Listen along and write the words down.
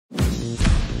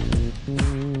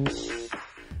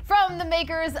From the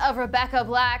makers of Rebecca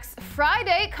Black's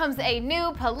Friday comes a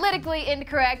new politically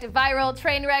incorrect viral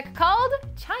train wreck called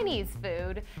Chinese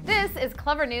food. This is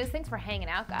ClevverNews. Thanks for hanging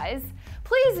out, guys.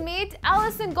 Please meet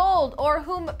Alison Gold, or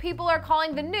whom people are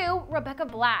calling the new Rebecca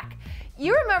Black.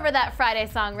 You remember that Friday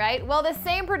song, right? Well, the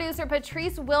same producer,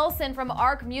 Patrice Wilson from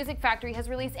Arc Music Factory, has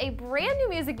released a brand new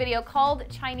music video called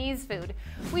Chinese Food.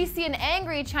 We see an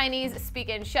angry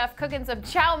Chinese-speaking chef cooking some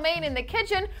chow mein in the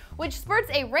kitchen, which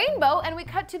spurts a rainbow, and we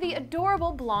cut to the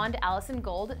adorable blonde Alison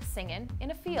Gold singing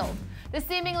in a field. The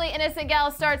seemingly innocent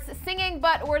gal starts singing,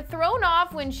 but we're thrown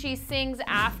off when she sings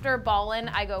after bawling,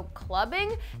 "I go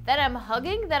clubbing, that I'm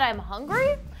hugging, that I'm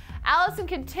hungry." Alison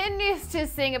continues to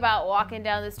sing about walking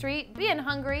down the street, being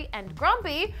hungry and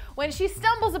grumpy when she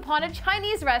stumbles upon a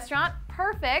Chinese restaurant.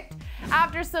 Perfect.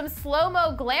 After some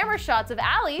slow-mo glamour shots of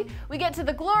Allie, we get to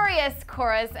the glorious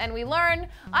chorus and we learn,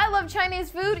 "I love Chinese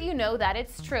food, you know that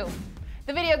it's true."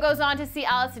 The video goes on to see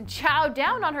Alison chow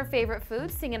down on her favorite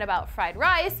food, singing about fried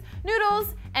rice,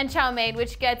 noodles, and chow mein,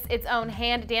 which gets its own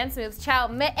hand dance moves. Chow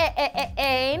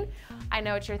mein. I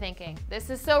know what you're thinking. This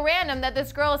is so random that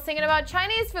this girl is singing about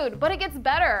Chinese food, but it gets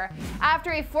better.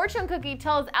 After a fortune cookie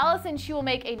tells Alison she will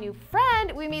make a new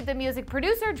friend, we meet the music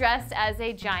producer dressed as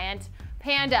a giant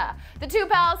panda. The two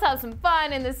pals have some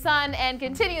fun in the sun and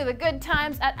continue the good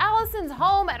times at Alison's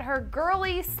home at her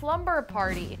girly slumber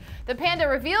party. The panda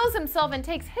reveals himself and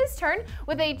takes his turn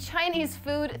with a Chinese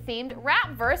food-themed rap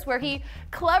verse where he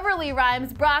cleverly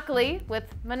rhymes broccoli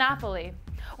with monopoly.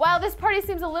 While this party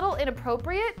seems a little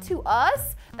inappropriate to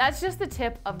us, that's just the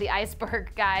tip of the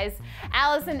iceberg, guys.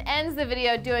 Alison ends the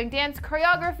video doing dance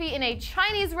choreography in a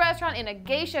Chinese restaurant in a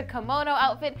geisha kimono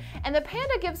outfit, and the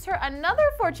panda gives her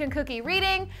another fortune cookie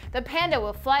reading. The panda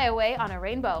will fly away on a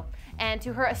rainbow. And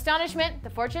to her astonishment, the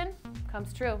fortune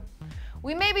comes true.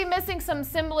 We may be missing some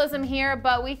symbolism here,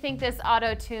 but we think this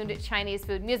auto-tuned Chinese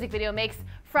food music video makes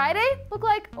Friday look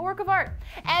like a work of art.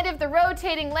 And if the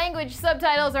rotating language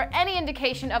subtitles are any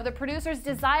indication of the producer's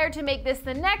desire to make this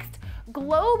the next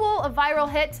global viral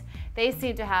hit, they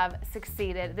seem to have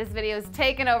succeeded. This video is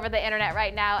taking over the internet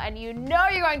right now, and you know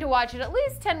you're going to watch it at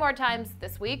least 10 more times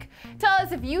this week. Tell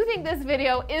us if you think this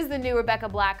video is the new Rebecca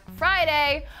Black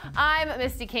Friday. I'm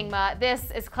Misty Kingma.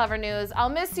 This is ClevverNews. I'll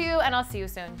miss you, and I'll see you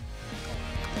soon.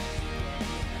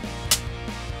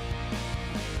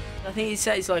 I think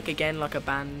it's like, again, like a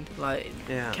band. Like,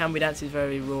 yeah. Can We Dance is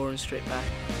very raw and stripped back.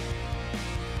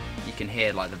 You can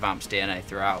hear like the Vamps DNA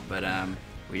throughout, but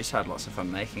we just had lots of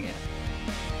fun making it.